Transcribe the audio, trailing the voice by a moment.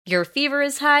Your fever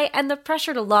is high, and the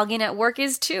pressure to log in at work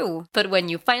is too. But when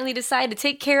you finally decide to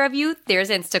take care of you, there's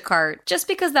Instacart. Just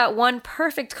because that one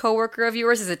perfect coworker of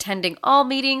yours is attending all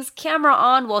meetings, camera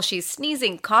on while she's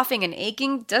sneezing, coughing, and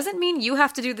aching, doesn't mean you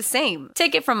have to do the same.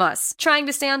 Take it from us. Trying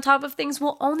to stay on top of things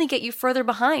will only get you further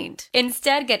behind.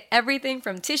 Instead, get everything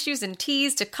from tissues and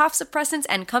teas to cough suppressants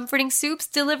and comforting soups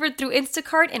delivered through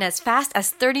Instacart in as fast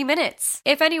as 30 minutes.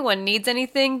 If anyone needs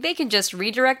anything, they can just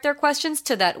redirect their questions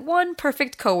to that one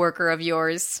perfect coworker of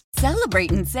yours. Celebrate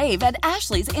and save at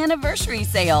Ashley's Anniversary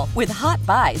Sale. With Hot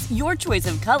Buys, your choice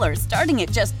of colors starting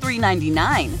at just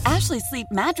 $3.99. Ashley Sleep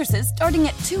mattresses starting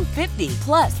at $2.50.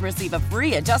 Plus, receive a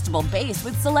free adjustable base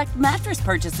with select mattress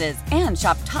purchases. And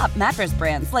shop top mattress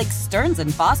brands like Stearns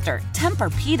 & Foster,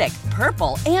 Tempur-Pedic,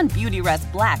 Purple, and Beautyrest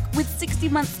Black with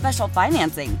 60-month special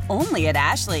financing. Only at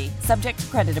Ashley. Subject to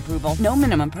credit approval. No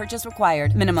minimum purchase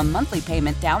required. Minimum monthly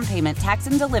payment, down payment, tax,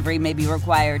 and delivery may be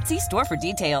required. See store for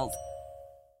details.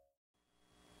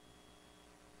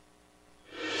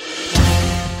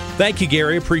 Thank you,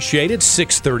 Gary. Appreciate it.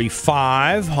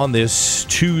 6:35 on this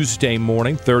Tuesday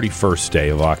morning, 31st day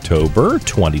of October,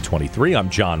 2023. I'm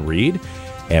John Reed,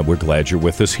 and we're glad you're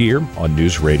with us here on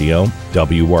News Radio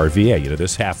WRVA. You know,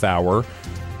 this half hour,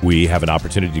 we have an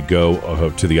opportunity to go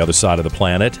to the other side of the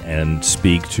planet and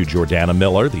speak to Jordana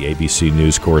Miller, the ABC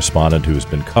News correspondent who's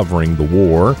been covering the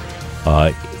war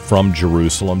from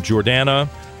Jerusalem. Jordana,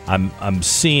 I'm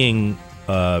seeing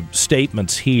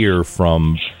statements here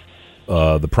from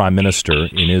the Prime Minister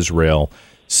in Israel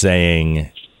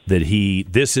saying that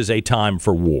this is a time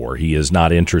for war. He is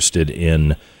not interested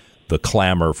in the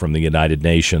clamor from the United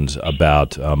Nations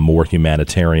about more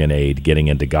humanitarian aid getting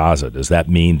into Gaza. Does that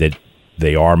mean that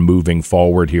they are moving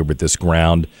forward here with this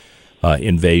ground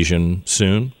invasion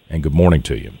soon? And good morning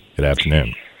to you. Good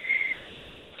afternoon.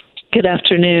 Good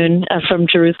afternoon from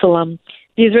Jerusalem.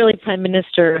 The Israeli Prime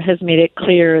Minister has made it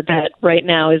clear that right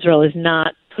now Israel is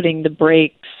not putting the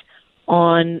brakes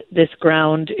on this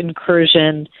ground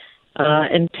incursion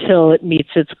until it meets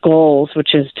its goals,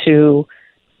 which is to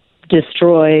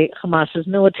destroy Hamas's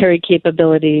military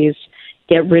capabilities,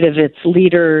 get rid of its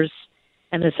leaders,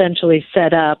 and essentially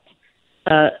set up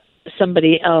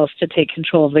somebody else to take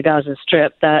control of the Gaza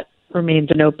Strip. That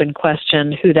remains an open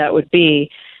question who that would be.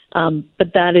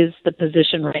 But that is the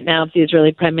position right now of the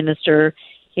Israeli Prime Minister.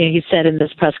 You know, he said in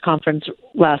this press conference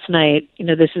last night,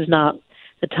 this is not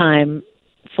the time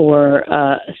for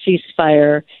a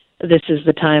ceasefire. This is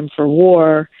the time for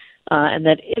war, and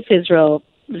that if Israel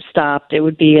stopped, it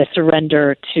would be a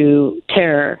surrender to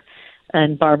terror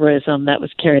and barbarism that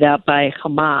was carried out by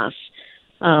Hamas.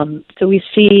 So we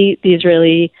see the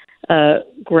Israeli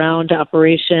ground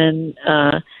operation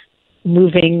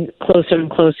moving closer and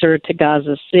closer to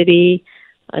Gaza City.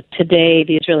 Today,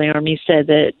 the Israeli army said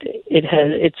that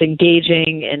it's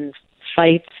engaging in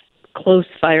close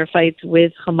firefights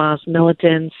with Hamas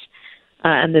militants,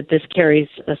 and that this carries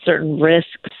certain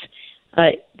risks.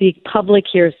 The public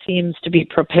here seems to be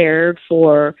prepared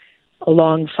for a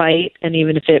long fight, and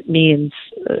even if it means,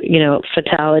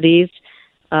 fatalities.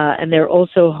 And they're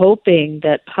also hoping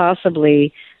that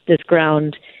possibly this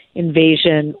ground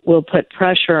invasion will put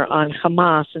pressure on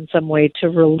Hamas in some way to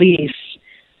release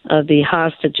the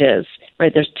hostages.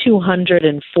 Right, there's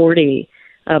 240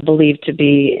 believed to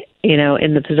be,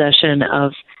 in the possession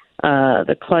of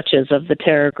the clutches of the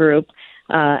terror group,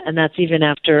 and that's even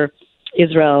after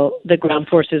Israel, the ground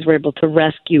forces, were able to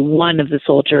rescue one of the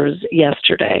soldiers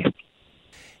yesterday.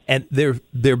 And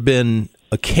there've been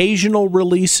occasional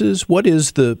releases. What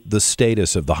is the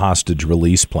status of the hostage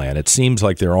release plan? It seems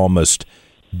like they're almost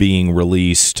being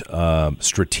released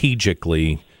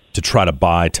strategically to try to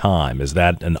buy time. Is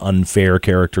that an unfair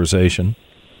characterization?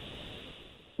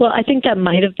 Well, I think that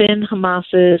might have been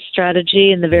Hamas's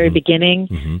strategy in the very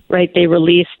beginning, right? They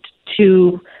released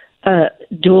two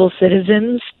dual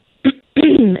citizens,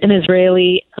 an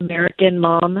Israeli-American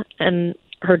mom and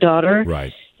her daughter.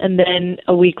 Right. And then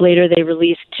a week later, they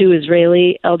released two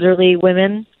Israeli elderly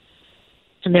women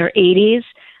in their 80s.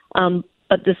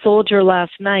 But the soldier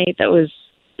last night,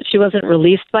 she wasn't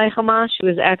released by Hamas. She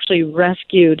was actually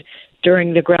rescued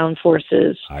during the ground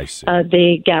forces. I see.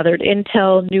 They gathered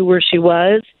intel, knew where she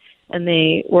was, and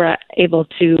they were able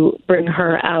to bring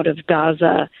her out of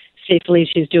Gaza safely.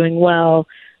 She's doing well.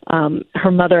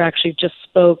 Her mother actually just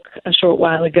spoke a short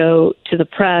while ago to the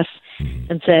press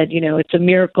and said, it's a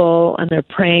miracle, and they're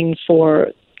praying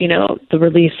for, the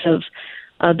release of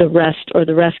the rest or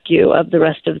the rescue of the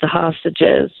rest of the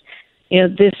hostages.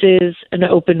 This is an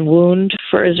open wound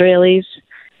for Israelis.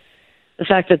 The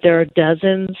fact that there are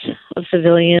dozens of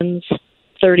civilians,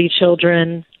 30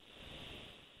 children,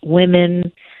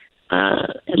 women,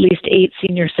 at least 8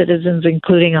 senior citizens,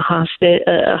 including a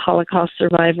Holocaust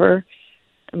survivor.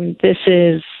 I mean, this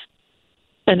is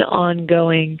an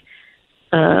ongoing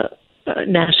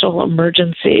national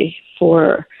emergency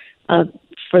for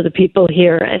the people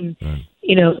here. And,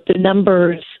 the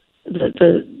numbers,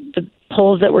 the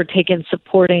polls that were taken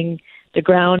supporting the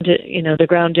ground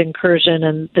incursion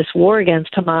and this war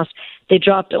against Hamas, they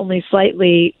dropped only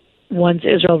slightly once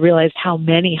Israel realized how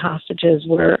many hostages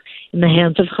were in the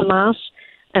hands of Hamas.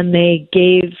 And they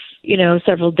gave,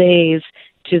 several days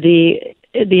to the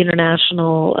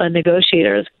international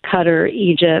negotiators, Qatar,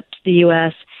 Egypt, the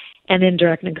U.S., and in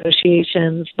direct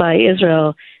negotiations by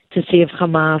Israel to see if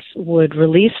Hamas would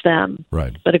release them.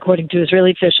 Right. But according to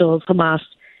Israeli officials, Hamas,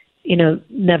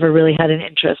 never really had an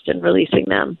interest in releasing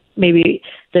them. Maybe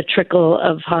the trickle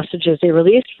of hostages they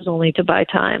released was only to buy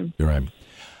time. You're right.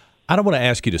 I don't want to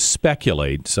ask you to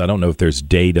speculate, so I don't know if there's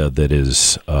data that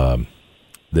is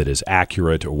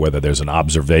accurate or whether there's an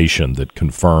observation that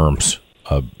confirms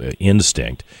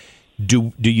instinct.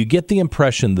 Do you get the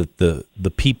impression that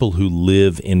the people who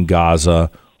live in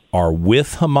Gaza are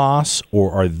with Hamas,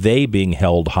 or are they being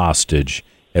held hostage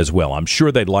as well? I'm sure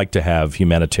they'd like to have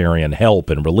humanitarian help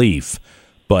and relief,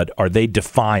 but are they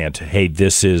defiant? Hey,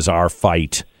 this is our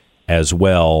fight as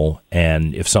well,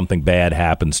 and if something bad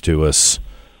happens to us,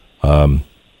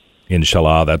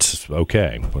 inshallah, that's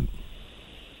okay.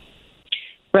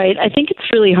 Right. I think it's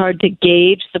really hard to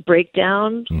gauge the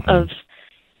breakdown of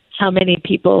how many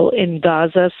people in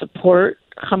Gaza support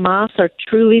Hamas, are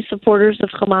truly supporters of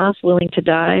Hamas, willing to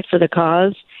die for the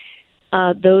cause.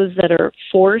 Those that are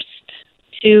forced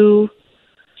to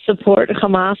support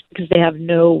Hamas because they have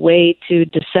no way to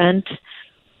dissent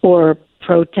or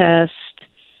protest.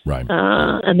 Right.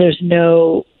 And there's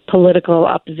no political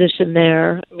opposition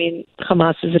there. I mean,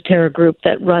 Hamas is a terror group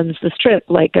that runs the Strip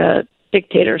like a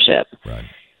dictatorship. Right.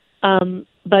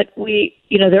 But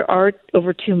there are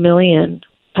over 2 million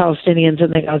Palestinians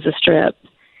in the Gaza Strip.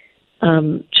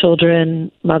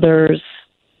 Children, mothers,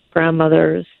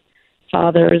 grandmothers,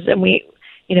 fathers, and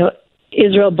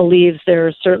Israel believes there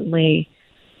are certainly,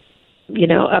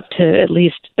 up to at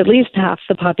least half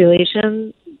the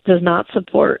population does not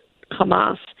support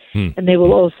Hamas, and they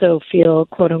will also feel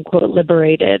quote unquote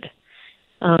liberated.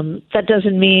 That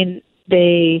doesn't mean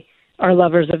they are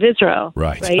lovers of Israel,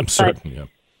 right? Right. I'm certain. Yeah.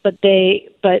 But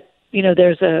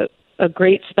there's a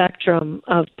great spectrum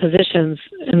of positions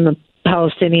in the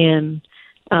Palestinian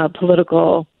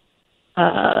political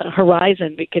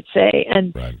horizon, we could say,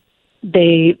 and right.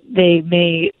 they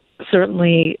may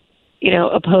certainly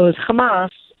oppose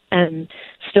Hamas and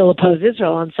still oppose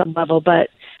Israel on some level, but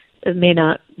they may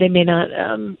not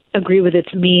agree with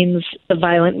its means, the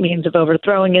violent means of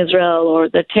overthrowing Israel or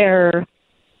the terror.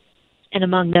 And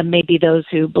among them may be those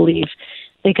who believe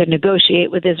they could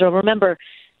negotiate with Israel. Remember,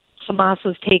 Hamas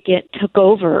took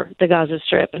over the Gaza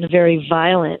Strip in a very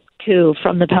violent coup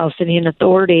from the Palestinian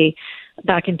Authority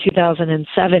back in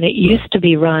 2007. It used to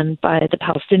be run by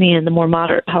the more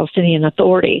moderate Palestinian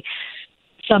Authority.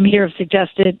 Some here have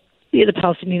suggested the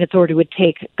Palestinian Authority would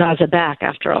take Gaza back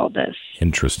after all this.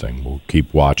 Interesting. We'll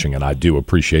keep watching, and I do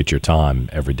appreciate your time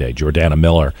every day. Jordana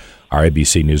Miller, our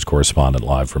ABC News correspondent,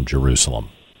 live from Jerusalem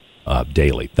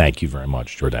daily. Thank you very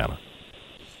much, Jordana.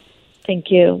 Thank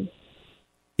you.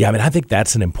 Yeah, I think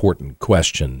that's an important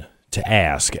question to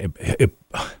ask.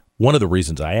 One of the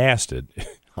reasons I asked it,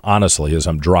 honestly, is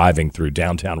I'm driving through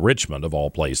downtown Richmond, of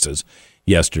all places,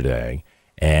 yesterday,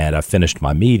 and I finished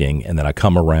my meeting, and then I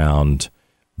come around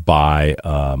by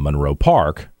Monroe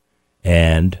Park,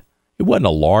 and it wasn't a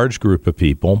large group of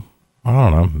people. I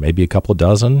don't know, maybe a couple of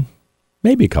dozen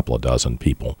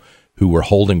people who were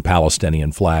holding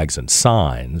Palestinian flags and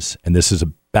signs, and this is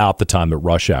about the time that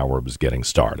rush hour was getting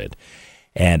started.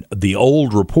 And the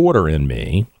old reporter in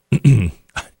me,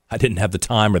 I didn't have the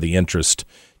time or the interest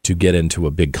to get into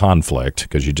a big conflict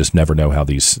because you just never know how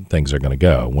these things are going to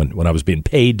go. When I was being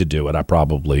paid to do it, I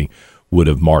probably would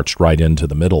have marched right into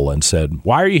the middle and said,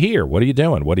 "Why are you here? What are you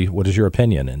doing? What is your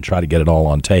opinion?" and try to get it all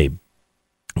on tape.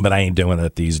 But I ain't doing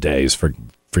it these days.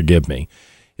 Forgive me,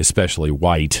 especially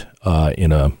white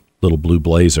in a little blue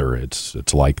blazer.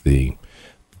 It's like the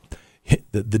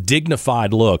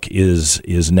dignified look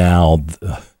is now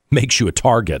makes you a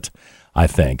target, I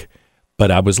think.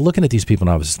 But I was looking at these people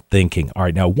and I was thinking, all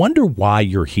right, now I wonder why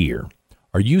you're here.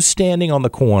 Are you standing on the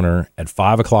corner at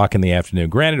 5 o'clock in the afternoon?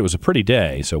 Granted, it was a pretty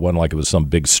day, so it wasn't like it was some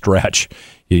big stretch.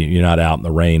 You're not out in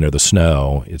the rain or the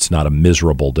snow. It's not a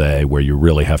miserable day where you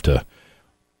really have to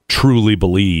truly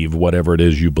believe whatever it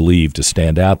is you believe to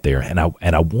stand out there. And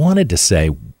I wanted to say,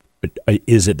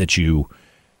 is it that you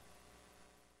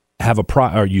have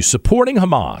are you supporting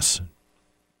Hamas?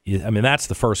 I mean, that's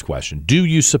the first question. Do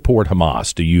you support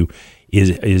Hamas?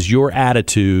 Is your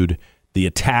attitude the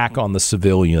attack on the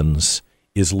civilians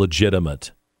is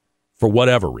legitimate for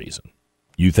whatever reason?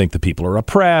 You think the people are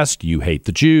oppressed. You hate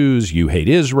the Jews. You hate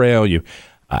Israel. You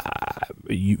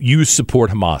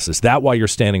support Hamas. Is that why you're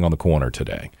standing on the corner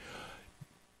today?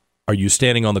 Are you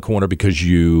standing on the corner because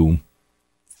you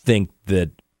think that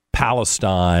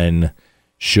Palestine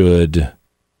should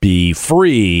be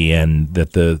free and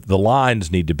that the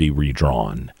lines need to be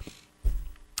redrawn?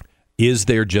 Is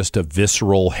there just a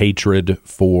visceral hatred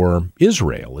for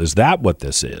Israel? Is that what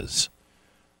this is?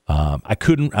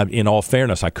 In all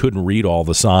fairness, I couldn't read all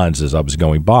the signs as I was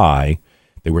going by.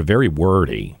 They were very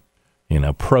wordy.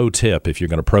 Pro tip, if you're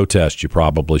going to protest, you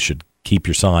probably should keep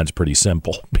your signs pretty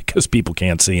simple because people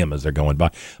can't see them as they're going by.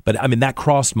 But, I mean, that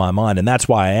crossed my mind, and that's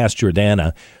why I asked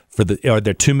Jordana, are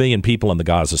there 2 million people in the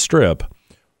Gaza Strip?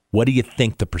 What do you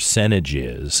think the percentage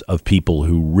is of people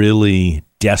who really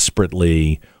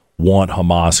desperately want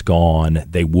Hamas gone?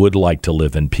 They would like to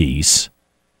live in peace.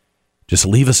 Just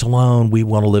leave us alone. We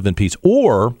want to live in peace.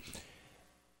 Or,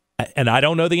 and I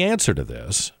don't know the answer to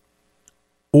this,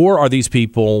 or are these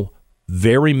people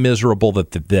very miserable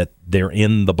that they're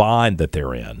in the bind that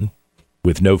they're in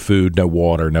with no food, no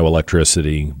water, no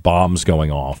electricity, bombs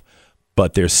going off,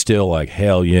 but they're still like,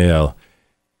 hell yeah,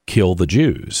 kill the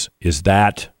Jews? Is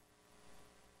that,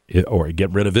 or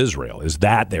get rid of Israel? Is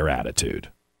that their attitude?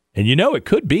 And it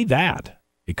could be that.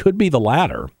 It could be the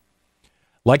latter.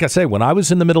 Like I say, when I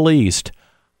was in the Middle East,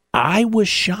 I was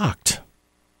shocked.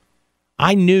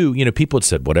 I knew, people had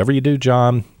said, whatever you do,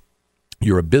 John,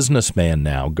 you're a businessman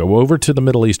now. Go over to the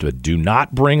Middle East, but do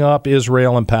not bring up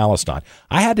Israel and Palestine.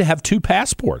 I had to have 2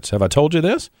 passports. Have I told you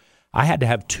this? I had to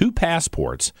have 2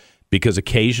 passports because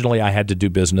occasionally I had to do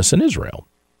business in Israel.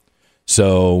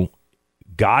 So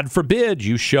God forbid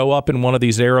you show up in one of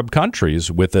these Arab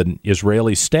countries with an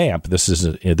Israeli stamp. This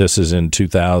is in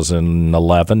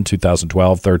 2011,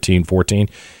 2012, 13, 14.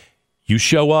 You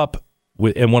show up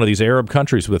in one of these Arab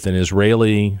countries with an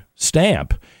Israeli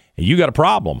stamp, and you got a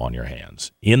problem on your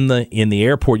hands. In the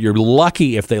airport, you're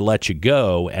lucky if they let you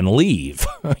go and leave,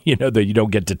 that you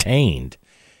don't get detained.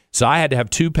 So I had to have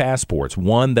 2 passports,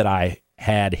 one that I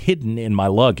had hidden in my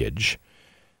luggage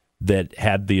that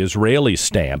had the Israeli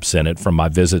stamps in it from my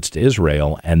visits to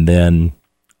Israel, and then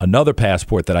another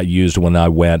passport that I used when I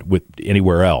went with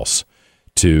anywhere else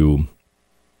to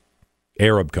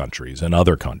Arab countries and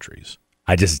other countries.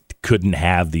 I just couldn't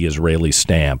have the Israeli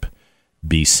stamp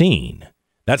be seen.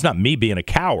 That's not me being a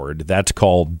coward. That's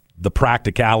called the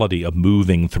practicality of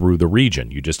moving through the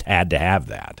region. You just had to have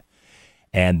that.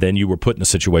 And then you were put in a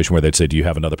situation where they'd say, do you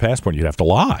have another passport? You'd have to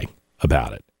lie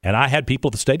about it. And I had people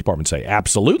at the State Department say,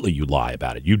 absolutely, you lie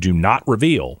about it. You do not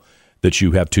reveal that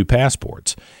you have 2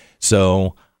 passports.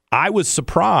 So I was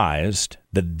surprised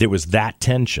that there was that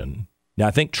tension. Now,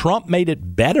 I think Trump made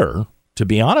it better, to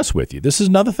be honest with you. This is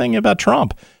another thing about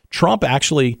Trump. Trump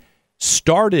actually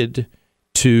started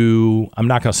to, I'm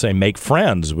not going to say make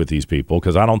friends with these people,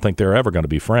 because I don't think they're ever going to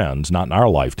be friends, not in our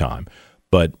lifetime.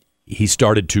 But he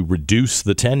started to reduce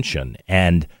the tension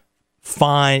and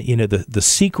find, the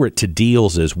secret to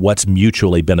deals is what's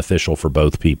mutually beneficial for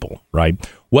both people, right?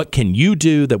 What can you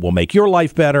do that will make your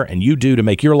life better and you do to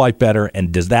make your life better,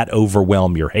 and does that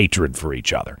overwhelm your hatred for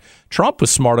each other? Trump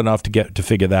was smart enough to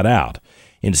figure that out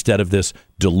instead of this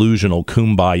delusional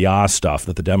kumbaya stuff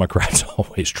that the Democrats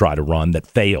always try to run that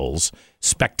fails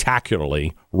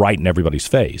spectacularly right in everybody's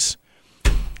face.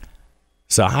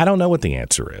 So I don't know what the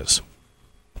answer is,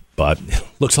 but it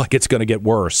looks like it's going to get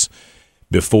worse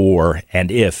before and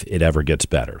if it ever gets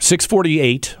better.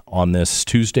 6:48 on this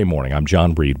Tuesday morning. I'm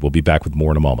John Reed. We'll be back with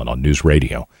more in a moment on News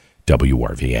Radio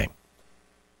WRVA.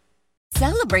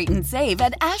 Celebrate and save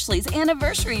at Ashley's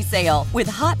Anniversary Sale. With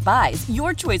Hot Buys,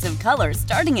 your choice of colors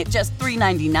starting at just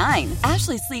 $3.99.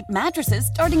 Ashley Sleep mattresses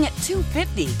starting at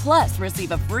 $2.50. Plus,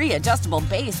 receive a free adjustable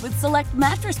base with select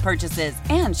mattress purchases.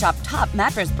 And shop top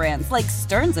mattress brands like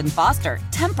Stearns & Foster,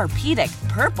 Tempur-Pedic,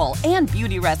 Purple, and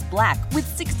Beautyrest Black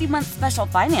with 60-month special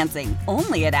financing.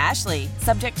 Only at Ashley.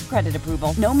 Subject to credit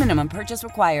approval. No minimum purchase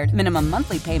required. Minimum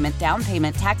monthly payment, down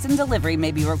payment, tax, and delivery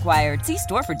may be required. See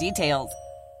store for details.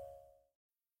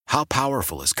 How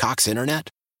powerful is Cox Internet?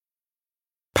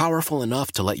 Powerful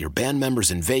enough to let your band members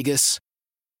in Vegas,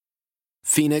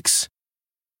 Phoenix,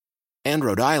 and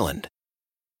Rhode Island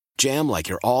jam like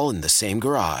you're all in the same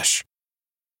garage.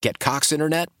 Get Cox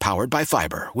Internet powered by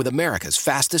fiber with America's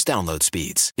fastest download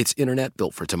speeds. It's internet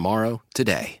built for tomorrow,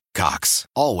 today. Cox,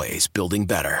 always building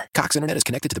better. Cox Internet is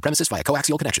connected to the premises via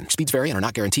coaxial connection. Speeds vary and are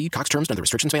not guaranteed. Cox terms and other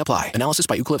restrictions may apply. Analysis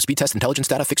by Ookla Speed Test Intelligence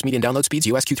Data. Fixed median download speeds.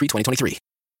 US Q3 2023.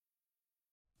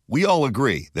 We all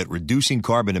agree that reducing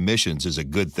carbon emissions is a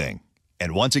good thing.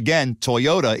 And once again,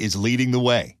 Toyota is leading the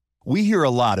way. We hear a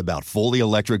lot about fully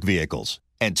electric vehicles,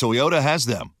 and Toyota has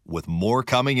them, with more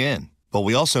coming in. But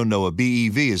we also know a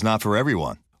BEV is not for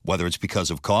everyone, whether it's because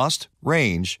of cost,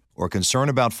 range, or concern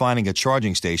about finding a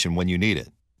charging station when you need it.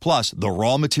 Plus, the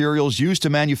raw materials used to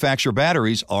manufacture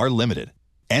batteries are limited.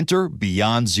 Enter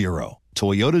Beyond Zero,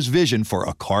 Toyota's vision for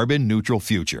a carbon-neutral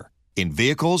future. In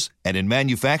vehicles and in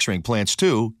manufacturing plants,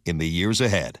 too, in the years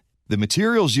ahead. The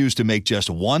materials used to make just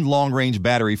one long-range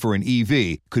battery for an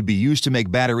EV could be used to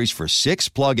make batteries for 6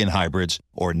 plug-in hybrids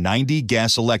or 90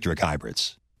 gas-electric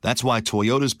hybrids. That's why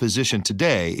Toyota's position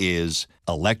today is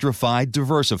electrified,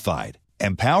 diversified,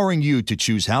 empowering you to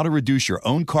choose how to reduce your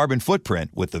own carbon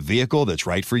footprint with the vehicle that's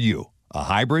right for you, a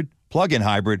hybrid, plug-in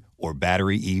hybrid, or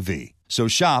battery EV. So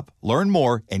shop, learn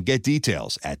more, and get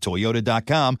details at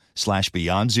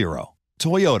toyota.com/beyond zero.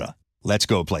 Toyota, let's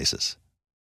go places.